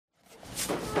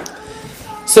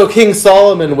So King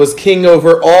Solomon was king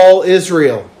over all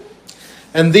Israel,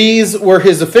 and these were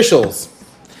his officials: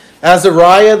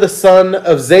 Azariah the son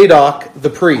of Zadok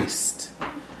the priest,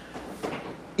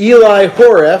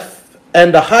 Eli-Horeph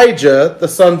and Ahijah the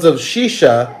sons of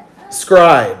Shisha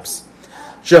scribes,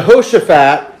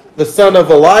 Jehoshaphat the son of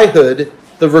Elihud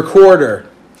the recorder,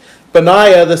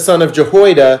 Benaiah the son of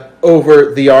Jehoiada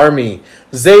over the army,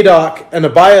 Zadok and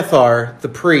Abiathar the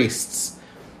priests,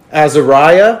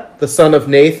 Azariah the son of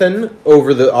Nathan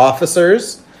over the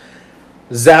officers,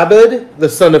 Zabud the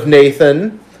son of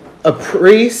Nathan, a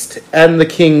priest and the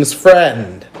king's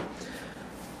friend,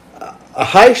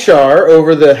 Ahishar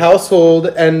over the household,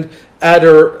 and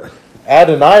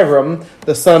Adoniram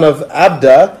the son of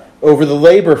Abda over the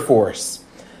labor force.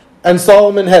 And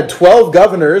Solomon had 12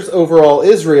 governors over all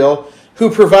Israel who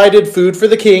provided food for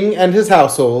the king and his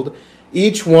household.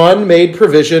 Each one made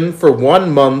provision for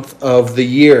 1 month of the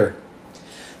year.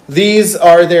 These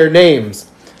are their names: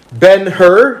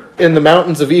 Ben-Hur in the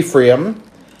mountains of Ephraim,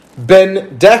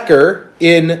 Ben-Decker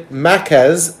in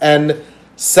Machaz and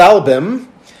Salbim,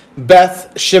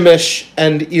 Beth-Shemesh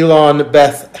and Elon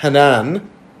Beth-Hanan,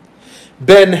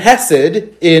 Ben-Hesed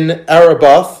in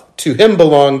Araboth, to him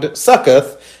belonged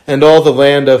Succoth and all the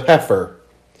land of Hepher,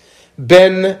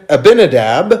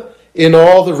 Ben-Abinadab in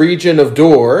all the region of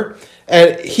Dor,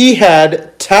 and he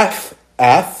had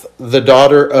Taphath, the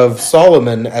daughter of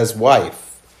Solomon, as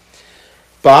wife,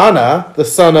 Baana, the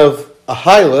son of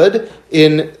Ahilud,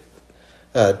 in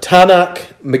Tanakh,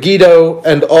 Megiddo,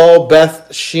 and all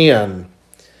Beth Shean,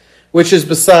 which is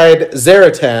beside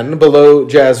Zaratan, below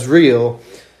Jazreel,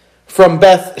 from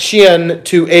Beth Shean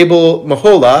to Abel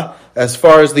Maholah, as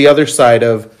far as the other side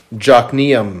of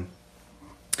Jokneam.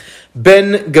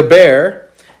 Ben-Geber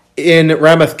in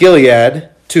Ramoth Gilead,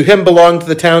 to him belonged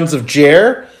the towns of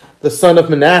Jair, the son of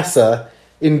Manasseh.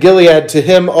 In Gilead, to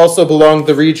him also belonged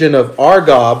the region of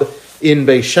Argob in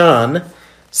Bashan,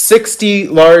 60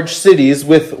 large cities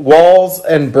with walls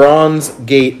and bronze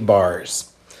gate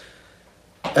bars.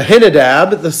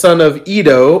 Ahinadab, the son of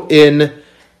Edo, in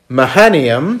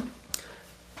Mahanaim,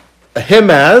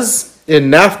 Ahimaaz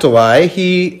in Naphtali.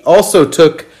 He also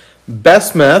took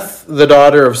Besmeth, the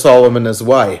daughter of Solomon, as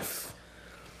wife.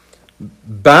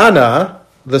 Bana,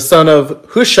 the son of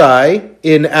Hushai,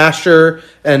 in Asher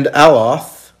and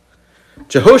Aloth.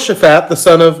 Jehoshaphat, the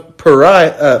son of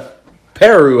Peruah,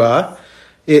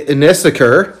 in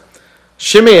Issachar.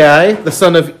 Shimei, the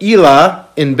son of Elah,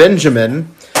 in Benjamin.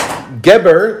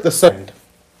 Geber, the son.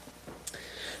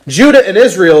 Judah and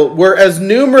Israel were as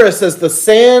numerous as the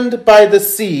sand by the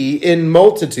sea in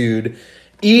multitude,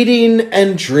 eating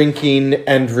and drinking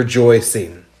and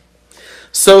rejoicing.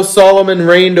 So Solomon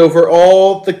reigned over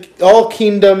all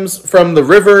kingdoms from the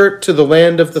river to the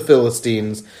land of the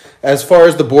Philistines, as far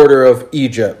as the border of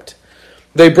Egypt.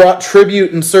 They brought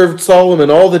tribute and served Solomon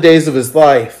all the days of his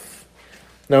life.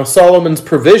 Now Solomon's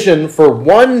provision for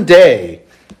 1 day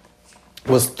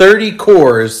was 30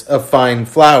 cores of fine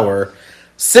flour,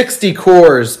 60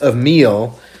 cores of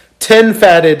meal, 10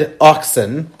 fatted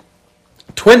oxen,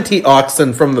 20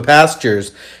 oxen from the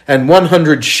pastures, and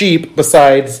 100 sheep,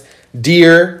 besides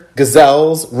deer,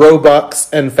 gazelles, roebucks,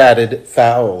 and fatted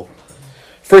fowl.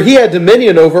 For he had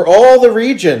dominion over all the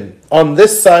region on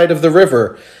this side of the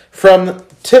river, from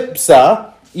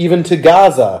Tiphsah even to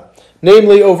Gaza,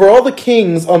 namely over all the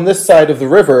kings on this side of the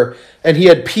river, and he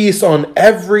had peace on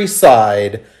every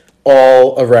side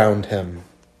all around him.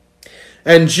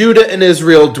 And Judah and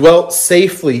Israel dwelt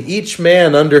safely, each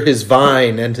man under his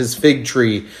vine and his fig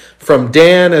tree, from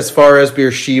Dan as far as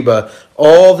Beersheba,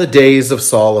 all the days of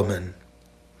Solomon.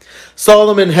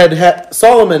 Solomon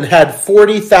had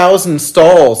 40,000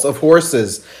 stalls of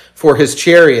horses for his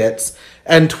chariots,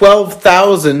 and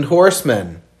 12,000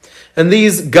 horsemen. And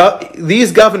these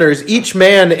governors, each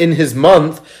man in his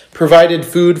month, provided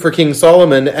food for King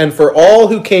Solomon and for all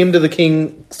who came to the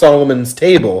King Solomon's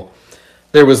table.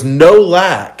 There was no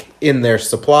lack in their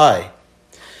supply.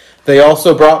 They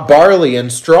also brought barley and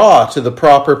straw to the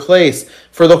proper place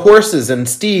for the horses and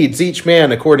steeds, each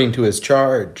man according to his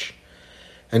charge.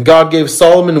 And God gave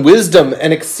Solomon wisdom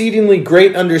and exceedingly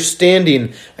great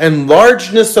understanding and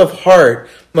largeness of heart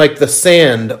like the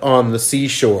sand on the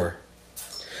seashore.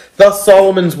 Thus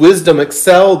Solomon's wisdom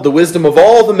excelled the wisdom of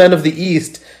all the men of the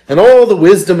East and all the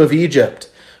wisdom of Egypt.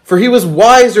 For he was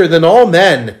wiser than all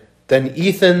men, than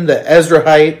Ethan the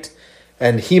Ezrahite,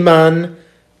 and Heman,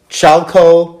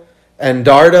 Chalcol, and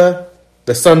Darda,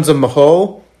 the sons of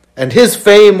Mahol, and his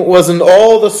fame was in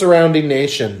all the surrounding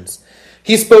nations.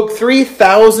 He spoke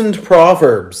 3,000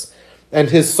 proverbs, and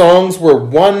his songs were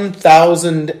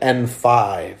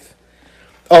 1,005.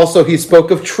 Also he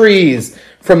spoke of trees,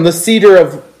 from the cedar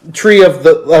of tree of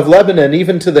Lebanon,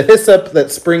 even to the hyssop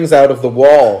that springs out of the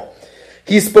wall.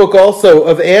 He spoke also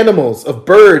of animals, of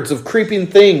birds, of creeping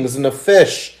things, and of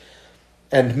fish.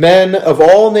 And men of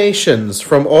all nations,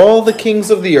 from all the kings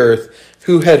of the earth,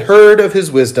 who had heard of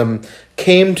his wisdom,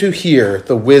 came to hear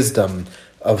the wisdom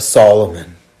of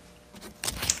Solomon.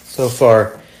 So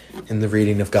far in the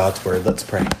reading of God's word, let's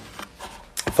pray.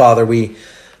 Father, we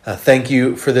thank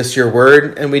you for this, your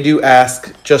word, and we do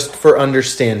ask just for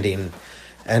understanding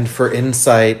and for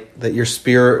insight, that your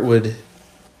Spirit would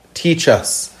teach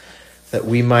us, that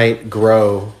we might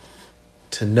grow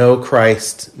to know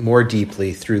Christ more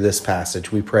deeply through this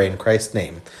passage. We pray in Christ's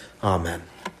name. Amen.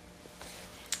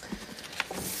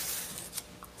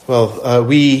 Well,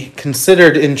 we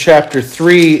considered in chapter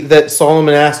 3 that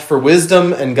Solomon asked for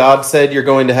wisdom, and God said, you're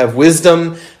going to have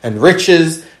wisdom and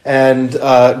riches and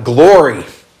glory.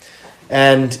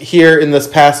 And here in this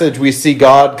passage, we see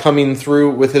God coming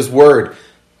through with his word.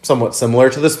 Somewhat similar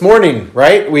to this morning,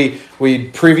 right? We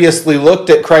previously looked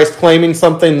at Christ claiming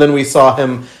something, then we saw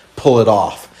him pull it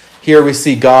off. Here we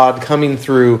see God coming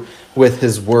through with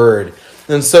his word.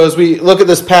 And so as we look at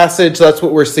this passage, that's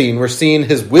what we're seeing. We're seeing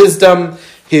his wisdom,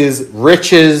 his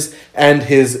riches, and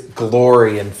his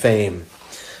glory and fame.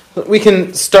 We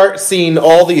can start seeing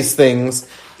all these things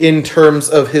in terms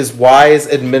of his wise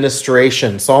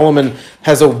administration. Solomon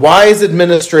has a wise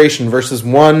administration, verses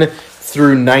 1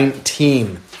 through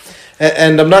 19.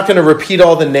 And I'm not going to repeat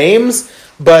all the names,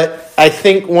 but I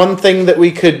think one thing that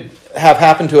we could have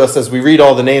happen to us as we read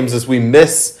all the names is we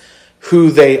miss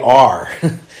who they are.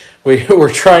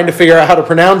 We're trying to figure out how to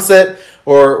pronounce it,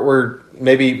 or we're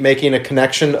maybe making a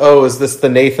connection. Oh, is this the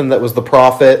Nathan that was the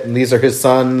prophet, and these are his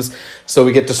sons? So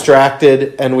we get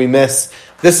distracted and we miss.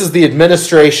 This is the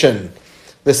administration.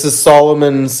 This is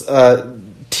Solomon's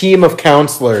team of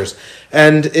counselors.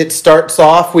 And it starts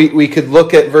off, we could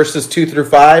look at verses 2 through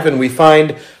 5, and we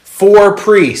find 4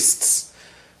 priests.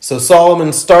 So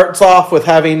Solomon starts off with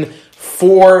having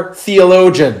 4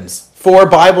 theologians, 4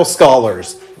 Bible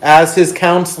scholars as his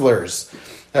counselors.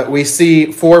 We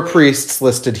see 4 priests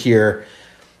listed here.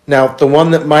 Now, the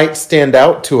one that might stand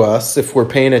out to us, if we're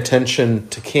paying attention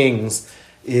to Kings,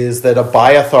 is that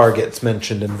Abiathar gets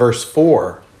mentioned in verse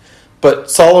 4. But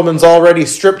Solomon's already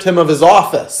stripped him of his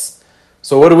office.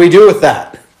 So what do we do with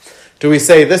that? Do we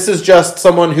say this is just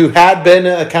someone who had been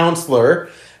a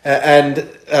counselor and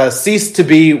ceased to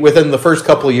be within the first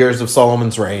couple of years of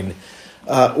Solomon's reign?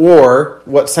 Or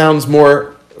what sounds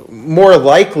more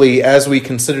likely as we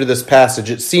consider this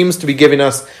passage, it seems to be giving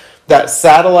us that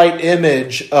satellite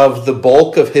image of the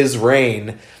bulk of his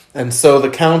reign. And so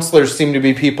the counselors seem to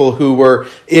be people who were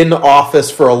in office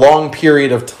for a long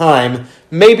period of time,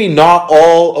 maybe not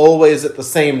all always at the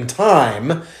same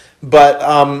time, but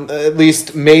at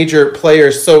least major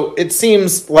players. So it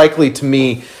seems likely to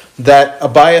me that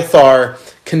Abiathar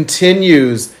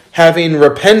continues, having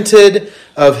repented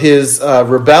of his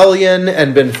rebellion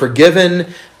and been forgiven,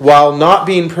 while not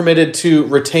being permitted to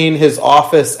retain his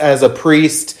office as a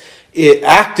priest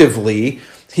actively.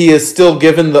 He is still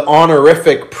given the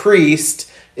honorific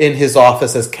priest in his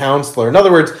office as counselor. In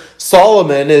other words,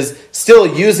 Solomon is still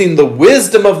using the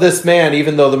wisdom of this man,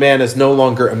 even though the man is no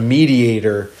longer a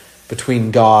mediator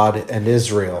between God and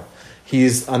Israel.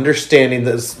 He's understanding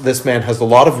that this man has a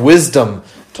lot of wisdom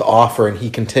to offer, and he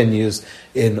continues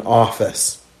in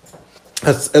office.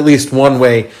 That's at least one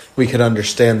way we could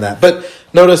understand that. But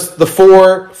notice the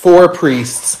four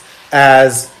priests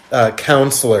as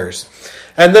counselors.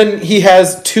 And then he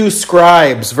has 2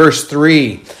 scribes, verse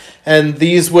 3. And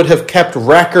these would have kept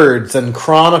records and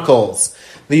chronicles.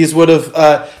 These would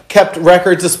have kept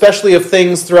records, especially of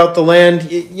things throughout the land.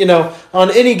 You know,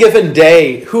 on any given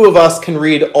day, who of us can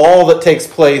read all that takes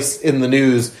place in the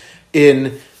news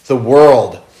in the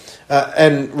world?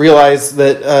 And realize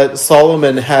that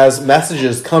Solomon has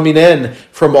messages coming in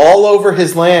from all over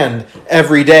his land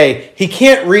every day. He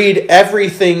can't read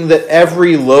everything that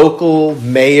every local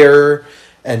mayor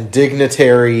and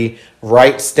dignitary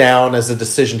writes down as a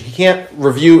decision. He can't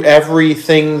review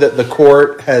everything that the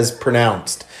court has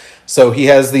pronounced. So he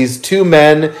has these 2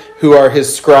 men who are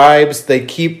his scribes. They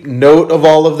keep note of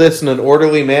all of this in an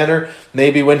orderly manner.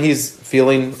 Maybe when he's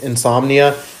feeling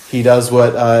insomnia, he does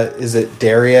what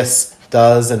Darius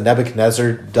does and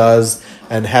Nebuchadnezzar does,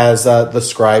 and has the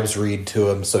scribes read to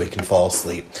him so he can fall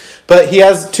asleep. But he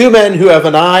has 2 men who have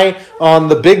an eye on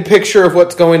the big picture of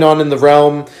what's going on in the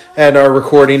realm and are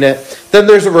recording it. Then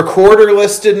there's a recorder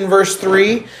listed in verse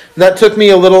 3. That took me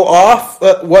a little off.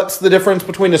 What's the difference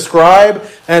between a scribe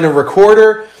and a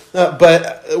recorder?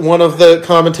 But one of the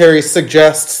commentaries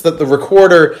suggests that the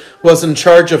recorder was in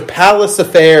charge of palace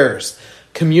affairs.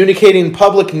 communicating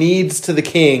public needs to the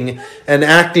king and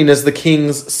acting as the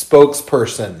king's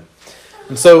spokesperson.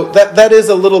 And so that is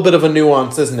a little bit of a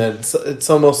nuance, isn't it? It's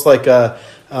almost like a...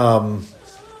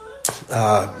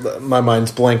 my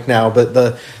mind's blank now, but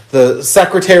the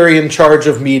secretary in charge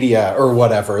of media or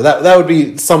whatever. That would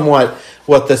be somewhat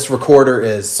what this recorder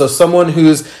is. So someone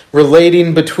who's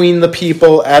relating between the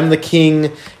people and the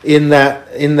king in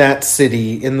that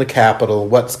city, in the capital,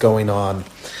 what's going on.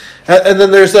 And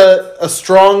then there's a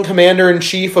strong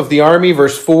commander-in-chief of the army,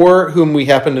 verse 4, whom we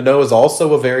happen to know is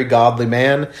also a very godly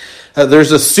man.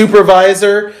 There's a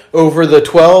supervisor over the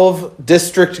 12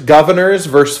 district governors,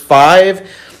 verse 5,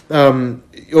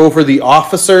 over the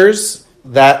officers.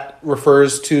 That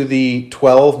refers to the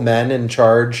 12 men in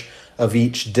charge of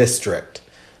each district.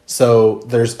 So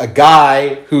there's a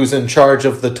guy who's in charge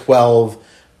of the 12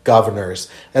 governors.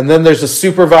 And then there's a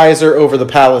supervisor over the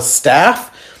palace staff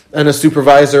and a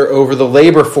supervisor over the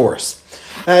labor force.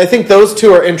 And I think those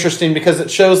two are interesting because it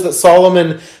shows that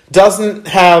Solomon doesn't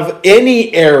have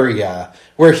any area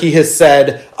where he has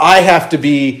said, I have to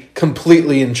be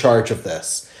completely in charge of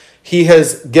this. He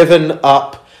has given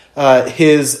up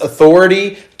his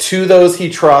authority to those he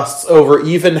trusts over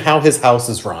even how his house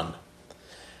is run.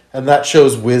 And that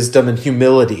shows wisdom and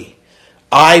humility.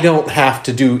 I don't have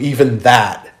to do even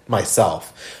that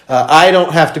myself. I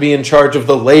don't have to be in charge of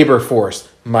the labor force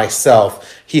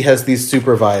myself. He has these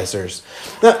supervisors.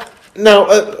 Now,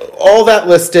 all that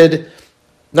listed,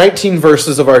 19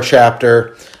 verses of our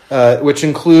chapter, which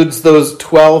includes those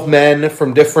 12 men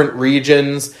from different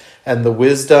regions and the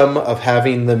wisdom of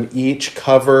having them each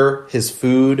cover his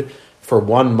food for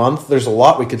 1 month. There's a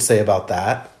lot we could say about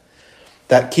that.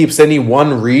 That keeps any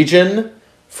one region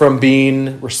from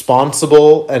being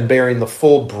responsible and bearing the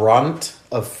full brunt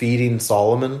of feeding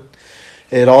Solomon.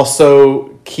 It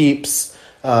also keeps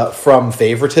from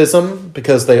favoritism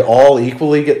because they all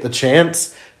equally get the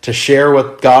chance to share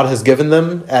what God has given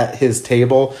them at his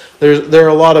table. There are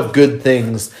a lot of good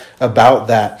things about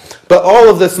that. But all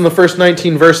of this in the first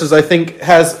 19 verses, I think,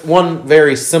 has one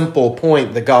very simple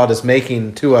point that God is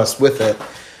making to us with it.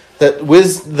 That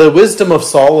the wisdom of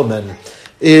Solomon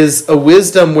is a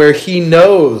wisdom where he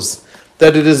knows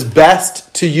that it is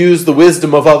best to use the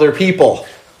wisdom of other people.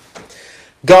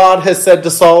 God has said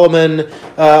to Solomon,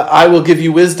 I will give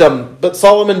you wisdom. But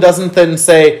Solomon doesn't then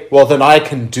say, well, then I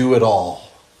can do it all.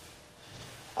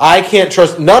 I can't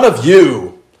trust none of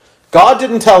you. God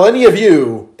didn't tell any of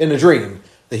you in a dream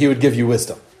that he would give you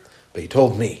wisdom, but he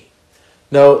told me.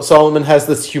 No, Solomon has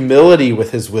this humility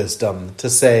with his wisdom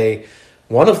to say,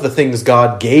 one of the things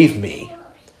God gave me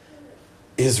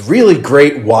is really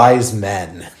great wise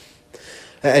men.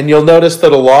 And you'll notice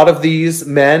that a lot of these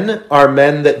men are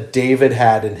men that David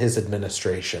had in his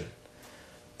administration.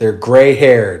 They're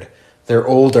gray-haired. They're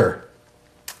older.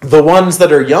 The ones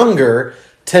that are younger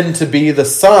tend to be the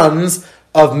sons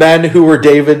of men who were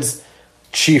David's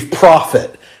chief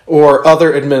prophet or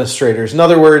other administrators. In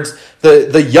other words,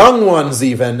 the young ones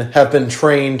even have been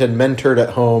trained and mentored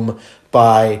at home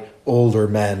by older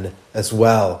men as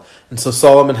well. And so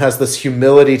Solomon has this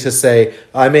humility to say,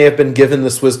 I may have been given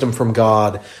this wisdom from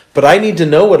God, but I need to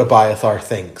know what Abiathar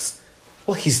thinks.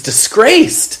 Well, he's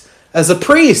disgraced as a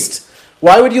priest.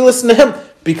 Why would you listen to him?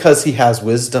 Because he has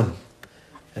wisdom.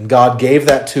 And God gave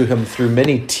that to him through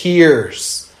many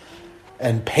tears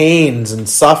and pains and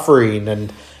suffering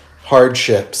and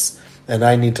hardships. And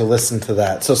I need to listen to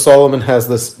that. So Solomon has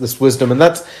this wisdom. And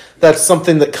that's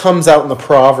something that comes out in the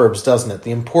Proverbs, doesn't it?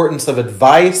 The importance of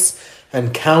advice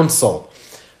and counsel.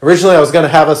 Originally, I was going to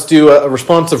have us do a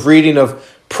responsive reading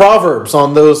of Proverbs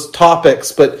on those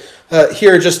topics. But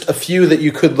here are just a few that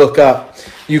you could look up.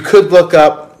 You could look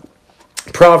up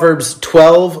Proverbs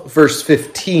 12, verse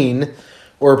 15,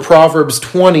 or Proverbs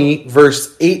 20,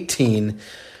 verse 18.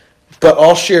 But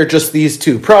I'll share just these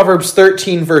two. Proverbs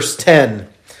 13, verse 10.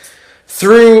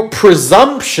 Through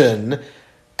presumption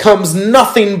comes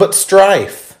nothing but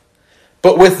strife,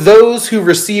 but with those who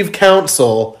receive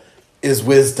counsel is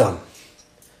wisdom.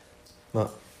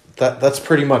 Well, that's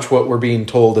pretty much what we're being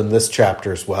told in this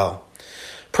chapter as well.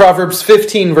 Proverbs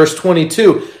 15, verse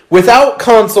 22. Without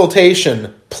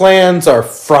consultation, plans are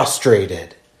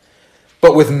frustrated,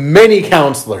 but with many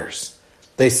counselors,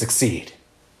 they succeed.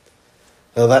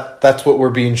 Now that's what we're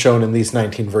being shown in these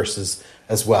 19 verses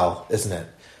as well, isn't it?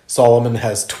 Solomon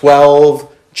has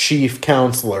 12 chief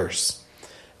counselors,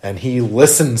 and he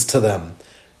listens to them,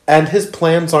 and his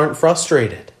plans aren't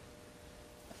frustrated.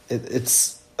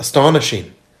 It's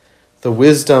astonishing, the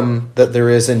wisdom that there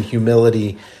is in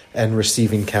humility and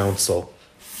receiving counsel.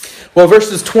 Well,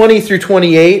 verses 20 through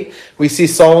 28, we see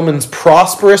Solomon's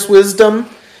prosperous wisdom.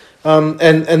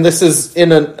 And this is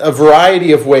in a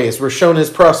variety of ways. We're shown his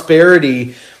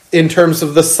prosperity in terms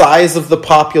of the size of the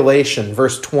population.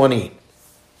 Verse 20.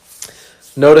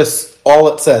 Notice all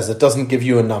it says. It doesn't give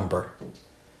you a number.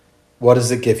 What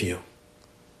does it give you?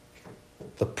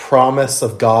 The promise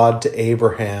of God to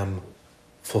Abraham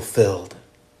fulfilled.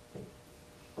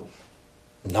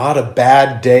 Not a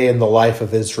bad day in the life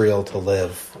of Israel to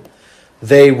live.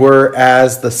 They were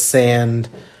as the sand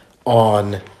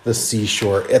on the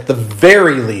seashore. At the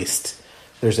very least,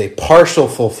 there's a partial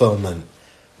fulfillment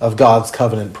of God's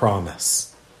covenant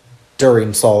promise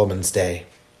during Solomon's day.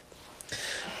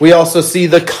 We also see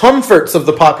the comforts of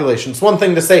the population. It's one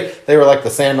thing to say they were like the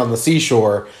sand on the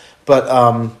seashore,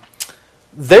 but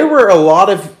there were a lot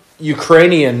of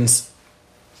Ukrainians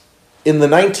in the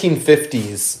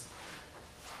 1950s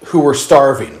who were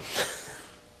starving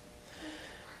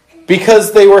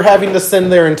because they were having to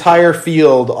send their entire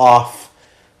field off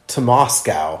to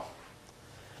Moscow.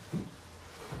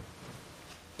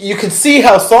 You could see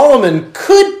how Solomon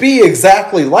could be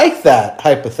exactly like that,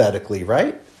 hypothetically,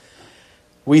 right?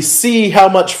 We see how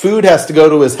much food has to go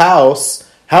to his house,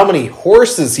 how many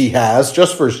horses he has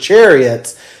just for his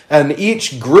chariots, and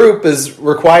each group is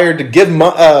required to give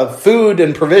food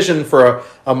and provision for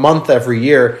a month every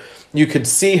year. You could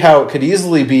see how it could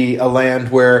easily be a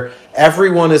land where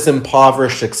everyone is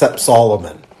impoverished except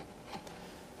Solomon.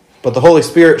 But the Holy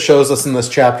Spirit shows us in this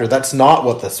chapter that's not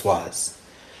what this was,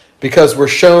 because we're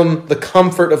shown the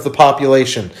comfort of the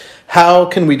population. How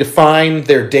can we define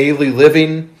their daily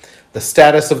living? The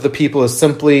status of the people is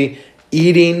simply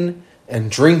eating and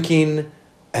drinking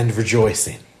and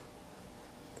rejoicing.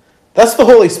 That's the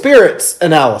Holy Spirit's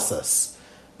analysis,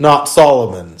 not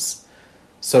Solomon's.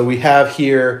 So we have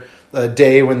here a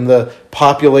day when the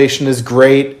population is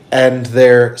great and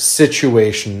their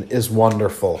situation is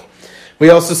wonderful. We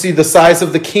also see the size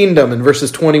of the kingdom in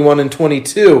verses 21 and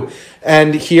 22.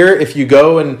 And here, if you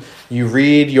go and you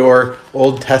read your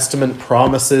Old Testament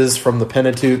promises from the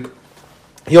Pentateuch,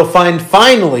 you'll find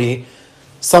finally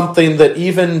something that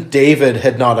even David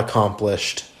had not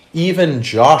accomplished, even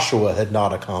Joshua had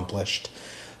not accomplished.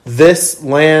 This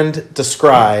land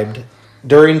described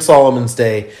during Solomon's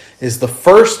day is the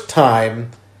first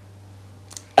time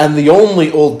and the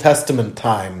only Old Testament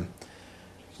time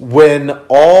when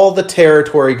all the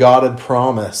territory God had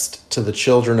promised to the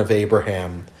children of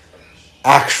Abraham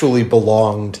actually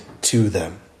belonged to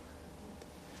them.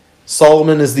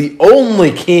 Solomon is the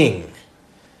only king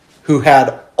who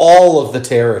had all of the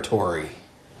territory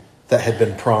that had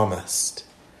been promised.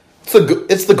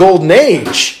 It's the golden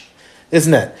age,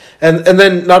 isn't it? And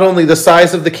then not only the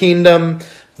size of the kingdom,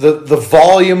 the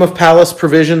volume of palace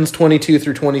provisions, 22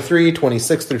 through 23,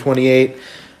 26 through 28,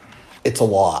 it's a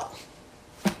lot.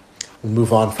 We'll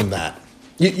move on from that.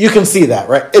 You can see that,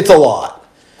 right? It's a lot.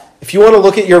 If you want to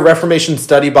look at your Reformation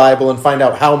Study Bible and find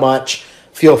out how much,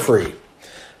 feel free.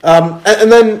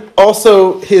 And then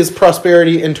also his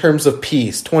prosperity in terms of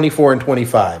peace, 24 and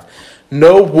 25.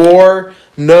 No war,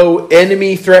 no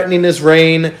enemy threatening his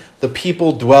reign. The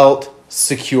people dwelt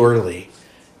securely.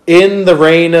 In the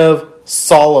reign of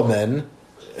Solomon,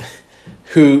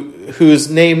 whose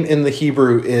name in the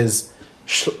Hebrew is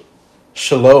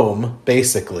Shalom,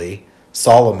 basically.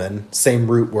 Solomon,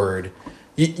 same root word.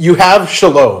 You have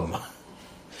Shalom.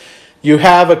 You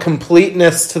have a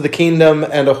completeness to the kingdom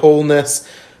and a wholeness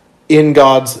in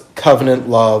God's covenant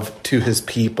love to his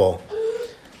people.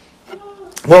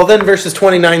 Well, then verses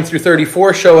 29 through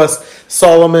 34 show us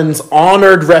Solomon's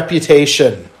honored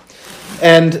reputation.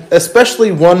 And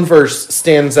especially one verse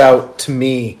stands out to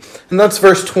me, and that's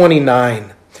verse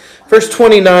 29. Verse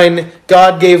 29,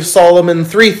 God gave Solomon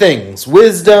three things: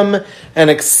 wisdom, and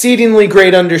exceedingly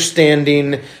great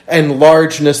understanding, and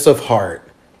largeness of heart,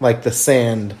 like the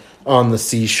sand on the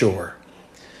seashore.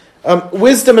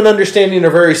 Wisdom and understanding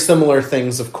are very similar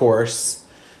things, of course.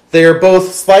 They are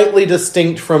both slightly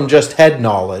distinct from just head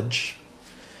knowledge.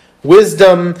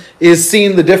 Wisdom is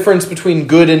seeing the difference between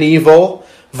good and evil,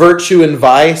 virtue and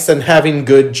vice, and having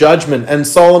good judgment. And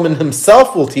Solomon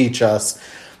himself will teach us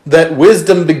that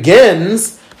wisdom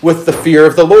begins with the fear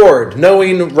of the Lord.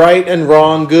 Knowing right and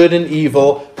wrong, good and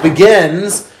evil,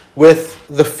 begins with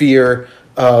the fear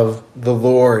of the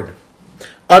Lord.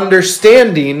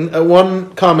 Understanding,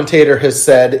 one commentator has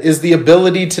said, is the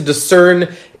ability to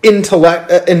discern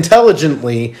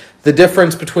intelligently the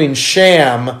difference between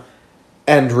sham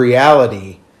and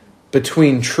reality,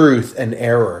 between truth and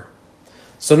error.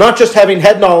 So not just having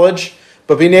head knowledge,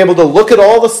 but being able to look at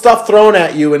all the stuff thrown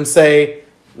at you and say,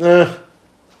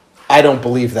 I don't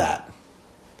believe that.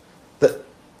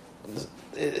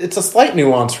 it's a slight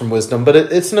nuance from wisdom, but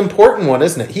it's an important one,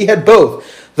 isn't it? He had both.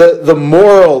 The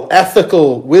moral,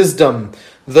 ethical wisdom,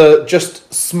 the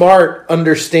just smart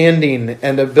understanding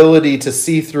and ability to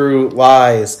see through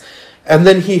lies. And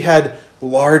then he had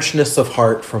largeness of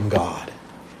heart from God.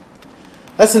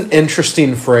 That's an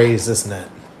interesting phrase, isn't it?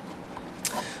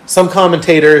 Some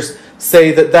commentators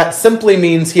say that simply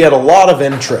means he had a lot of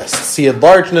interests. He had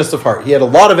largeness of heart. He had a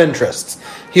lot of interests.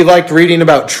 He liked reading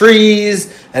about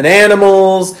trees and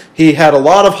animals. He had a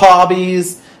lot of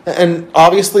hobbies. And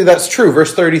obviously that's true.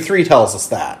 Verse 33 tells us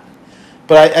that.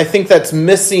 But I think that's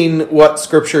missing what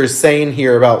Scripture is saying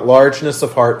here about largeness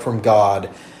of heart from God.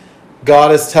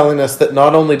 God is telling us that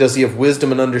not only does he have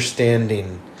wisdom and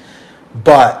understanding,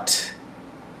 but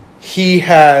he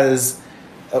has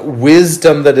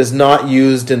wisdom that is not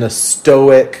used in a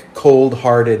stoic,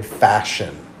 cold-hearted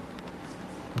fashion,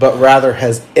 but rather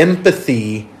has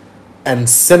empathy and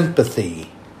sympathy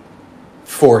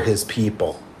for his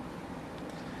people.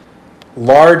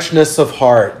 Largeness of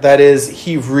heart, that is,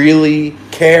 he really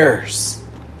cares.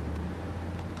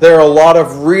 There are a lot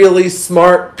of really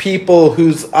smart people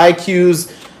whose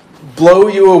IQs blow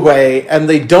you away, and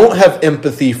they don't have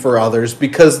empathy for others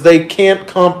because they can't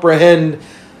comprehend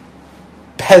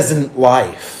peasant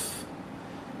life.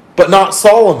 But not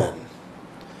Solomon.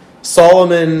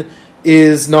 Solomon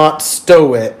is not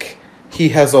stoic. He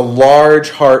has a large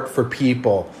heart for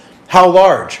people. How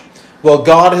large? Well,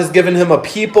 God has given him a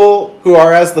people who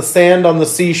are as the sand on the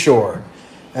seashore.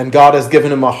 And God has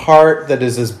given him a heart that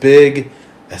is as big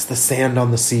as the sand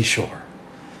on the seashore.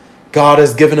 God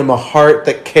has given him a heart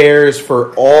that cares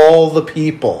for all the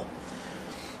people.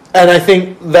 And I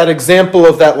think that example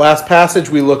of that last passage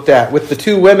we looked at with the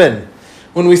two women,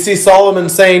 when we see Solomon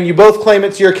saying, "You both claim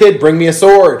it's your kid, bring me a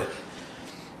sword."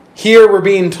 Here we're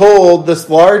being told, this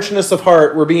largeness of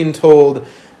heart, we're being told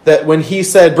that when he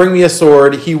said, "Bring me a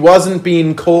sword," he wasn't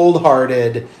being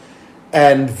cold-hearted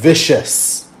and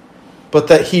vicious, but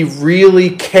that he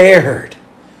really cared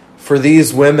for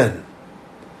these women.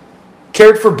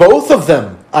 Cared for both of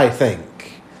them, I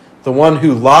think. The one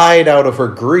who lied out of her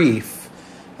grief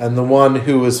and the one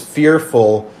who was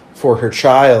fearful for her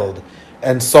child.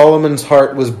 And Solomon's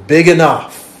heart was big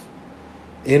enough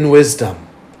in wisdom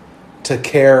to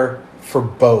care for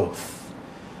both.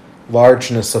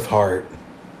 Largeness of heart.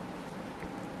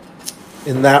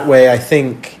 In that way, I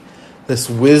think this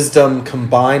wisdom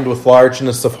combined with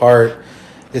largeness of heart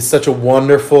is such a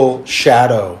wonderful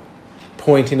shadow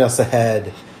pointing us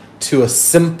ahead to a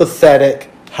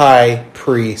sympathetic high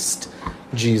priest,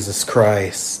 Jesus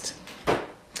Christ.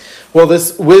 Well,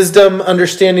 this wisdom,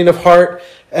 understanding of heart,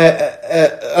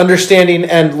 understanding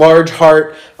and large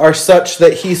heart are such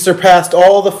that he surpassed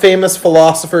all the famous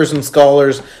philosophers and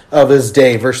scholars of his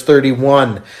day. Verse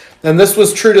 31. And this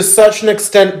was true to such an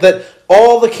extent that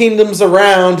all the kingdoms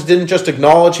around didn't just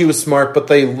acknowledge he was smart, but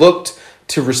they looked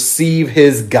to receive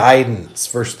his guidance.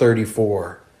 Verse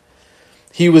 34.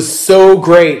 He was so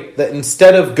great that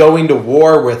instead of going to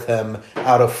war with him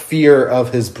out of fear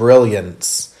of his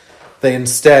brilliance, they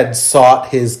instead sought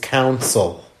his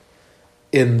counsel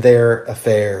in their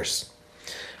affairs.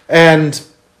 And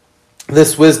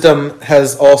this wisdom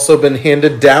has also been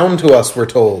handed down to us, we're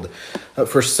told,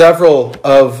 for several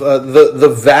of the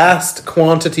vast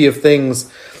quantity of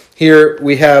things. Here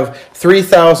we have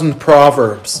 3,000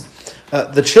 proverbs.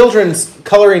 The children's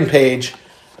coloring page,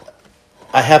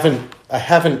 I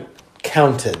haven't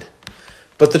counted,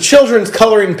 but the children's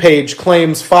coloring page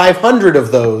claims 500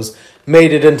 of those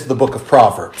made it into the book of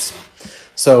Proverbs.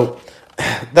 So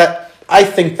I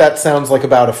think that sounds like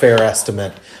about a fair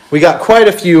estimate. We got quite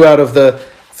a few out of the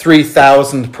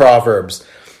 3,000 proverbs.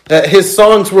 His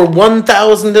songs were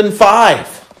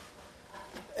 1,005.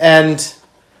 And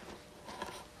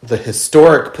the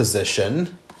historic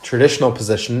position, traditional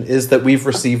position, is that we've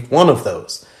received one of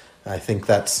those. I think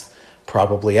that's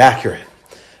probably accurate.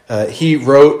 He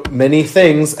wrote many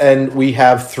things, and we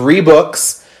have 3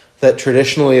 books that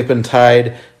traditionally have been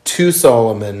tied to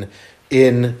Solomon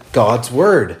in God's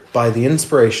Word by the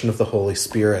inspiration of the Holy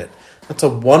Spirit. That's a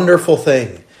wonderful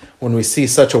thing when we see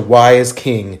such a wise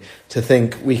king, to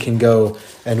think we can go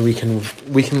and we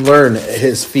can learn at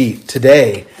his feet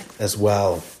today as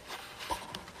well.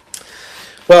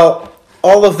 Well,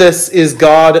 all of this is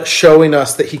God showing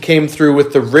us that he came through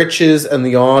with the riches and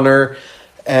the honor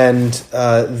and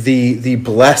the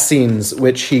blessings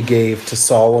which he gave to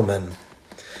Solomon.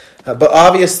 But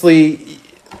obviously,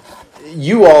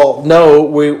 you all know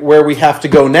where we have to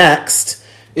go next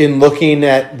in looking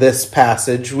at this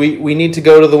passage. We need to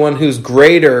go to the one who's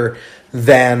greater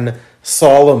than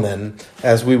Solomon,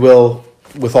 as we will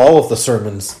with all of the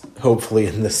sermons, hopefully,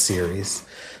 in this series.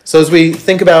 So as we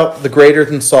think about the greater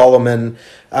than Solomon,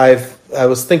 I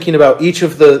was thinking about each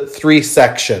of the three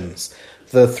sections,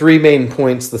 the three main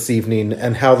points this evening,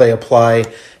 and how they apply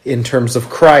in terms of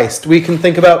Christ. We can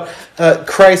think about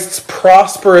Christ's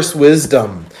prosperous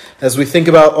wisdom as we think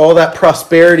about all that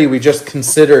prosperity we just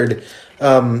considered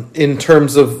in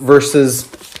terms of verses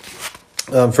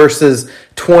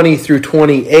 20 through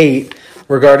 28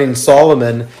 regarding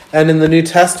Solomon. And in the New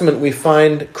Testament, we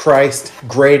find Christ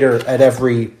greater at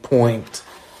every point.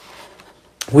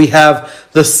 We have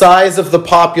the size of the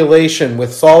population.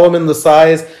 With Solomon, the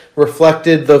size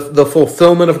reflected the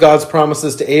fulfillment of God's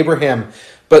promises to Abraham.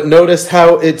 But notice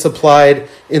how it's applied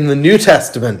in the New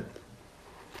Testament.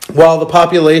 While the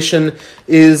population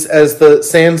is as the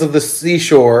sands of the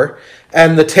seashore,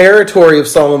 and the territory of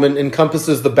Solomon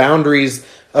encompasses the boundaries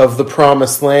of the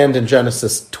promised land in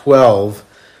Genesis 12,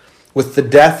 with the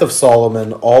death of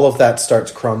Solomon, all of that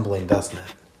starts crumbling, doesn't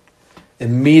it?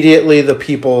 Immediately the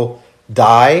people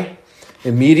die.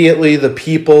 Immediately the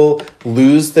people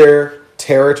lose their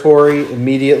territory.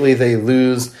 Immediately they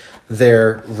lose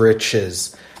their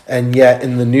riches. And yet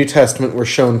in the New Testament we're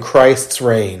shown Christ's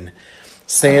reign.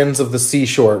 Sands of the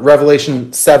seashore.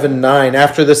 Revelation 7:9.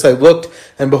 After this I looked,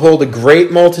 and behold, a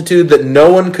great multitude that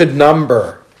no one could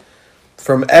number,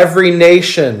 from every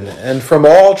nation and from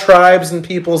all tribes and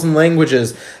peoples and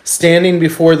languages, standing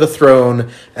before the throne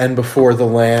and before the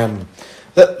Lamb.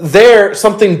 There,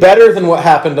 something better than what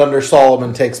happened under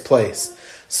Solomon takes place.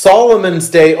 Solomon's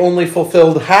day only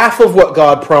fulfilled half of what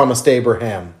God promised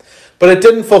Abraham, but it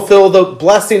didn't fulfill the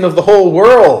blessing of the whole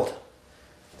world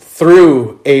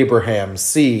through Abraham's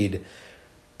seed,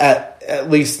 at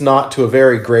least not to a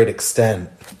very great extent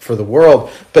for the world.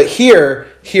 But here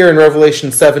in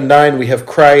Revelation 7:9, we have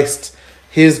Christ,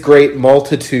 his great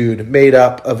multitude, made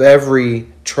up of every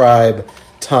tribe,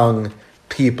 tongue,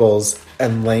 peoples,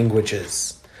 and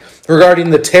languages. Regarding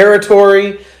the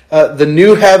territory, the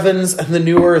new heavens and the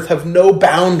new earth have no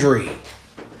boundary.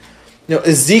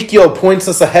 Ezekiel points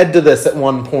us ahead to this at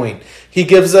one point. He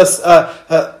gives us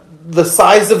the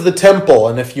size of the temple,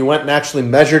 and if you went and actually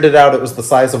measured it out, it was the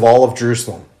size of all of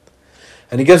Jerusalem.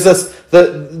 And he gives us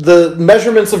the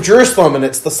measurements of Jerusalem, and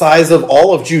it's the size of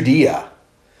all of Judea.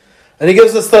 And he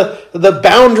gives us the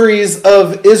boundaries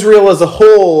of Israel as a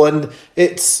whole, and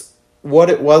it's what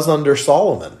it was under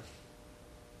Solomon.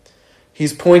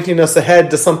 He's pointing us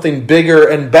ahead to something bigger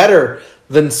and better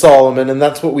than Solomon, and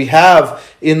that's what we have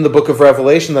in the book of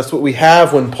Revelation. That's what we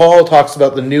have when Paul talks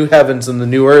about the new heavens and the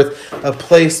new earth, a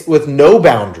place with no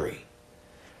boundary.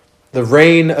 The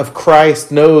reign of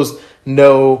Christ knows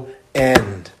no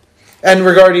end. And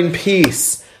regarding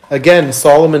peace, again,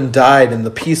 Solomon died and the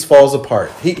peace falls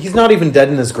apart. He's not even dead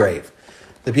in his grave.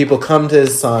 The people come to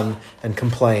his son and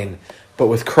complain. But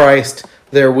with Christ,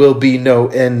 there will be no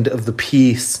end of the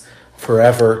peace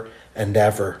forever and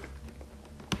ever.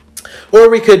 Or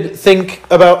we could think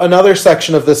about another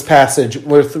section of this passage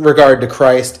with regard to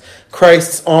Christ,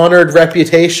 Christ's honored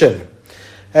reputation.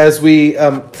 As we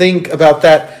think about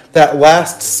that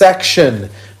last section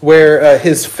where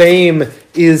his fame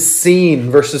is seen,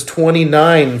 verses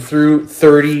 29 through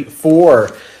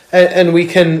 34. And we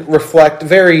can reflect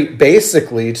very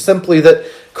basically, simply that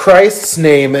Christ's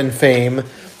name and fame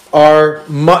are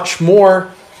much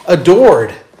more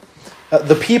adored.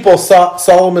 The people sought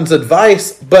Solomon's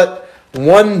advice, but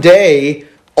one day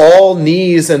all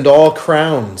knees and all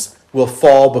crowns will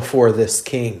fall before this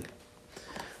king.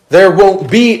 There won't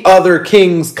be other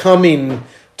kings coming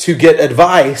to get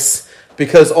advice,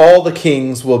 because all the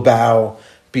kings will bow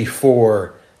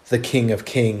before the King of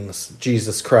Kings,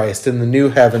 Jesus Christ, in the new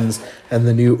heavens and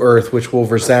the new earth, which will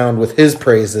resound with his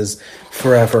praises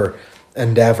forever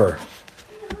and ever.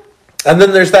 And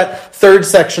then there's that third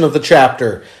section of the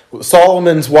chapter,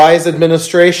 Solomon's wise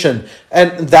administration.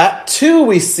 And that too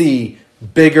we see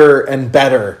bigger and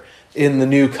better in the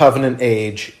new covenant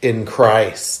age in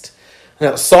Christ.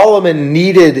 Now, Solomon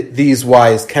needed these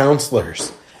wise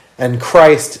counselors, and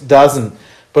Christ doesn't.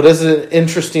 But isn't it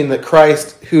interesting that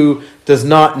Christ, who does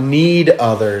not need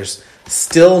others,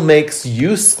 still makes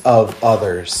use of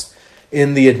others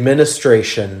in the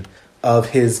administration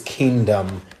of his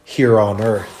kingdom here on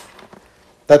earth?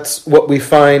 That's what we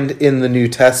find in the New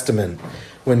Testament.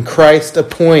 When Christ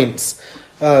appoints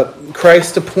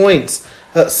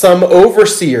some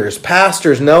overseers,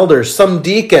 pastors and elders, some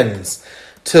deacons,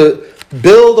 to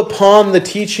build upon the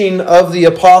teaching of the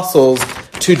apostles,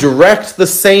 to direct the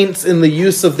saints in the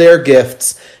use of their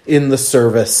gifts in the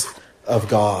service of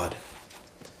God.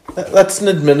 That's an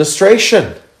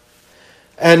administration.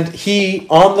 And he,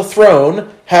 on the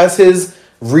throne, has his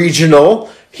regional,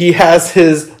 he has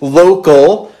his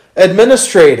local,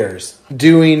 administrators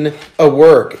doing a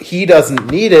work. He doesn't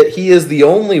need it. He is the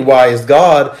only wise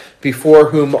God before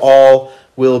whom all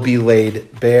will be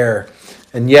laid bare.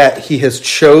 And yet he has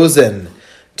chosen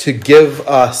to give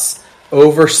us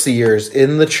overseers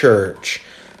in the church.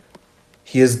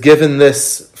 He has given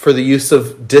this for the use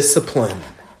of discipline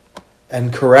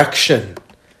and correction.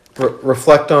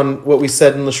 Reflect on what we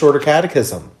said in the Shorter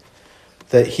Catechism,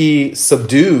 that he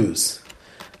subdues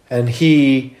and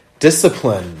he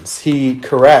disciplines, he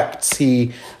corrects,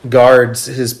 he guards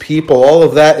his people. All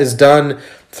of that is done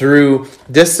through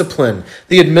discipline.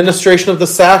 The administration of the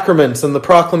sacraments and the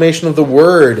proclamation of the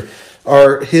word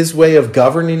are his way of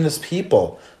governing his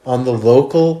people on the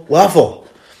local level.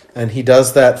 And he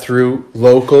does that through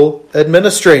local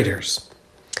administrators.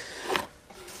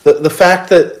 The fact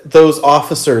that those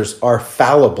officers are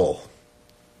fallible,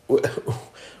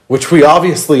 which we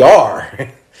obviously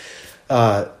are,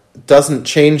 doesn't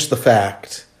change the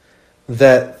fact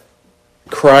that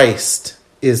Christ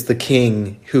is the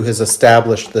king who has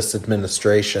established this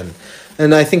administration.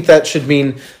 And I think that should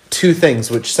mean two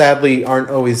things, which sadly aren't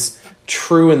always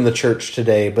true in the church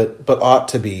today, but ought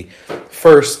to be.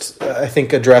 First, I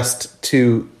think addressed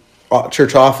to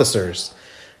church officers,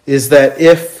 is that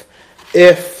if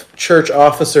church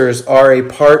officers are a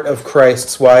part of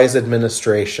Christ's wise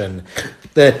administration,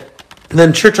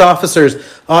 then church officers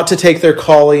ought to take their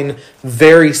calling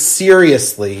very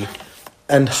seriously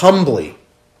and humbly.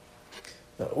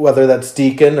 Whether that's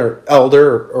deacon or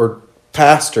elder or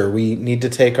pastor, we need to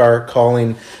take our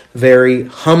calling very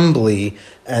humbly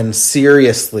and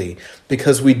seriously,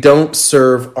 because we don't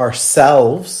serve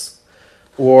ourselves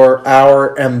or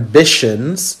our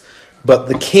ambitions, but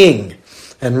the King.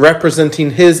 And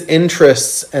representing his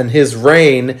interests and his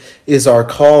reign is our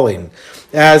calling.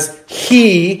 As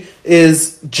he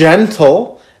is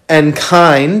gentle and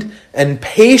kind and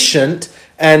patient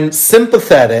and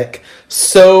sympathetic,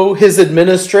 so his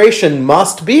administration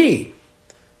must be.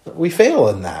 We fail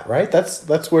in that, right?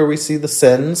 That's where we see the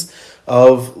sins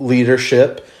of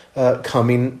leadership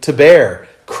coming to bear.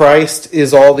 Christ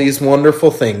is all these wonderful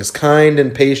things, kind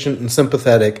and patient and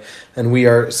sympathetic, and we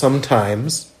are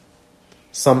sometimes,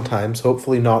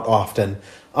 hopefully not often,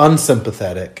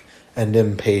 unsympathetic and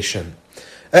impatient.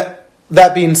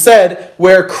 That being said,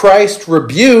 where Christ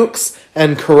rebukes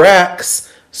and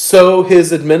corrects, so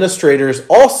his administrators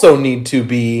also need to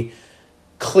be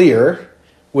clear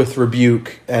with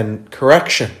rebuke and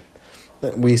correction.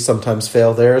 We sometimes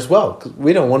fail there as well, because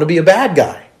we don't want to be a bad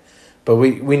guy. But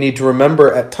we need to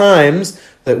remember at times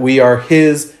that we are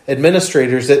his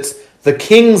administrators. It's the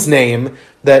King's name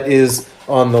that is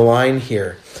on the line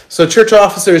here. So church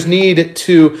officers need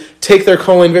to take their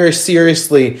calling very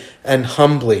seriously and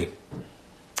humbly.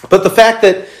 But the fact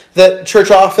that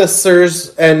church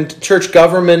officers and church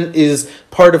government is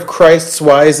part of Christ's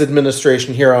wise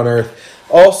administration here on earth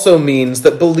also means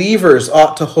that believers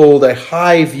ought to hold a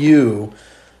high view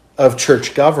of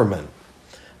church government.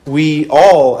 We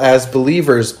all, as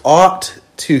believers, ought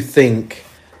to think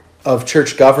of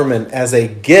church government as a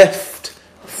gift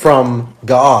from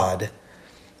God,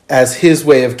 as his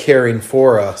way of caring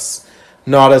for us,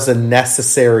 not as a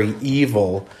necessary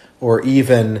evil or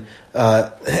even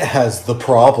as the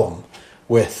problem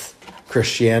with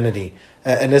Christianity.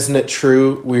 And isn't it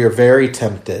true? We are very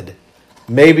tempted,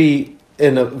 maybe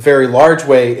in a very large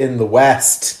way in the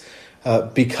West,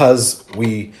 because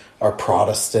we are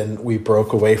Protestant, we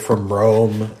broke away from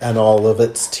Rome and all of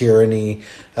its tyranny.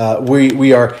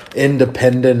 We are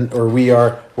independent, or we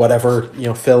are whatever,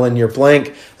 fill in your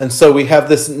blank. And so we have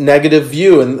this negative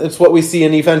view, and it's what we see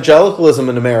in evangelicalism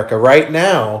in America right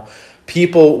now.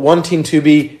 People wanting to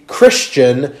be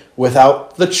Christian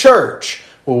without the church.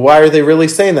 Well, why are they really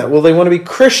saying that? Well, they want to be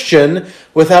Christian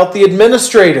without the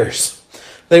administrators.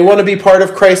 They want to be part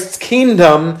of Christ's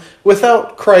kingdom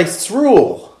without Christ's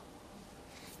rule.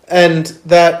 And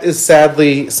that is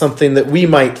sadly something that we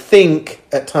might think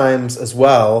at times as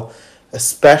well,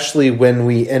 especially when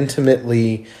we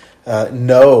intimately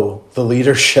know the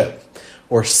leadership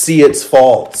or see its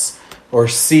faults or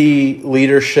see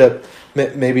leadership,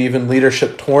 maybe even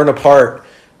leadership torn apart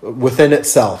within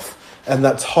itself. And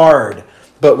that's hard,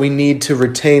 but we need to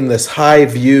retain this high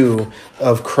view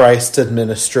of Christ's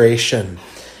administration.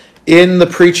 In the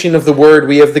preaching of the word,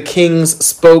 we have the king's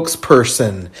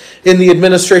spokesperson. In the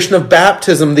administration of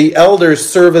baptism, the elders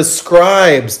serve as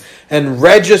scribes and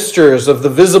registers of the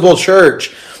visible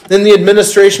church. In the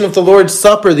administration of the Lord's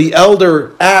Supper, the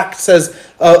elder acts as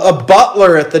a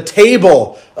butler at the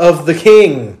table of the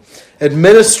king,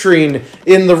 administering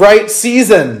in the right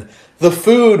season the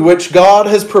food which God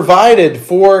has provided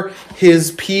for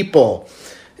his people.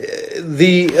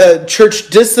 the church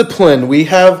discipline. We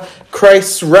have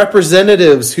Christ's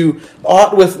representatives who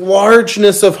ought with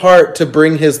largeness of heart to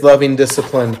bring his loving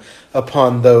discipline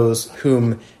upon those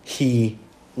whom he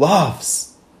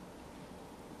loves.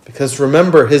 Because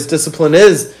remember, his discipline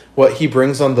is what he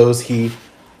brings on those he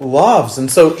loves. And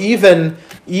so even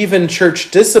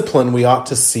church discipline we ought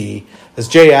to see, as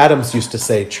Jay Adams used to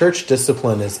say, church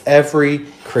discipline is every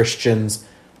Christian's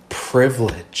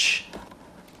privilege.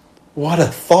 What a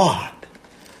thought,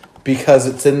 because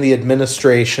it's in the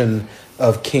administration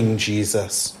of King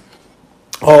Jesus.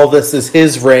 All this is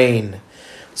his reign.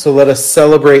 So let us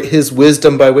celebrate his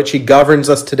wisdom by which he governs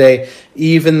us today,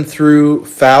 even through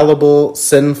fallible,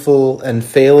 sinful, and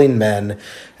failing men,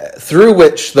 through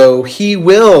which, though, he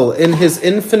will, in his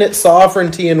infinite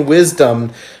sovereignty and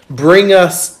wisdom, bring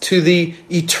us to the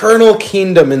eternal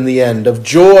kingdom in the end of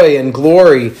joy and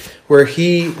glory, where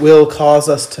he will cause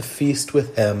us to feast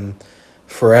with him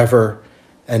forever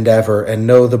and ever and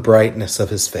know the brightness of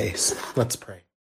his face. Let's pray.